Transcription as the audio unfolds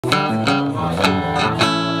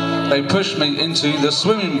they pushed me into the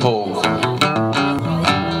swimming pool.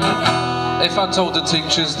 If I told the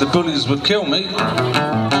teachers the bullies would kill me,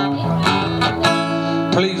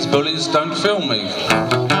 please bullies, don't film me.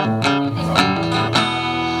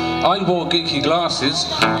 I wore geeky glasses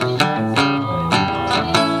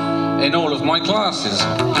in all of my classes.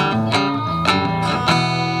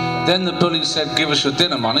 Then the bully said, give us your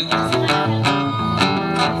dinner money.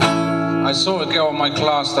 I saw a girl in my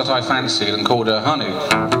class that I fancied and called her honey.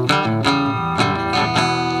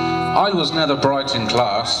 I was never bright in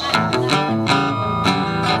class.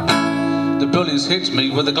 The bullies hit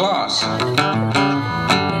me with a glass.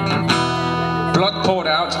 Blood poured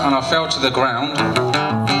out and I fell to the ground.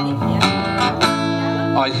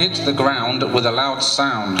 I hit the ground with a loud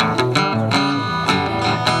sound.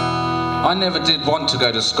 I never did want to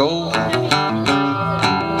go to school,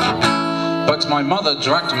 but my mother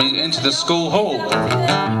dragged me into the school hall.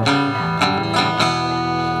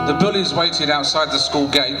 The bullies waited outside the school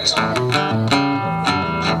gate.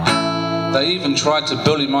 They even tried to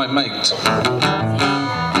bully my mate,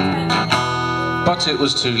 but it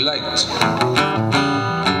was too late.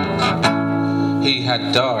 He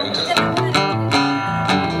had died.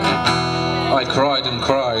 I cried and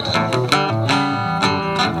cried.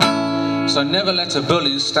 So never let a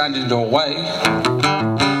bully stand in your way,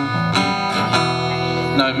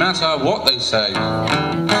 no matter what they say.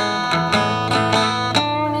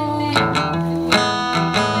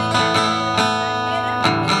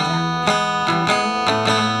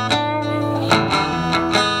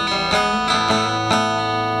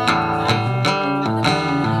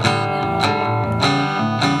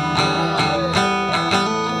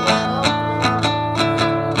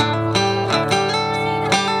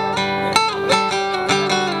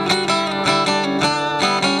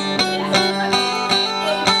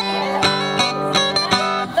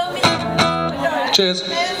 Cheers.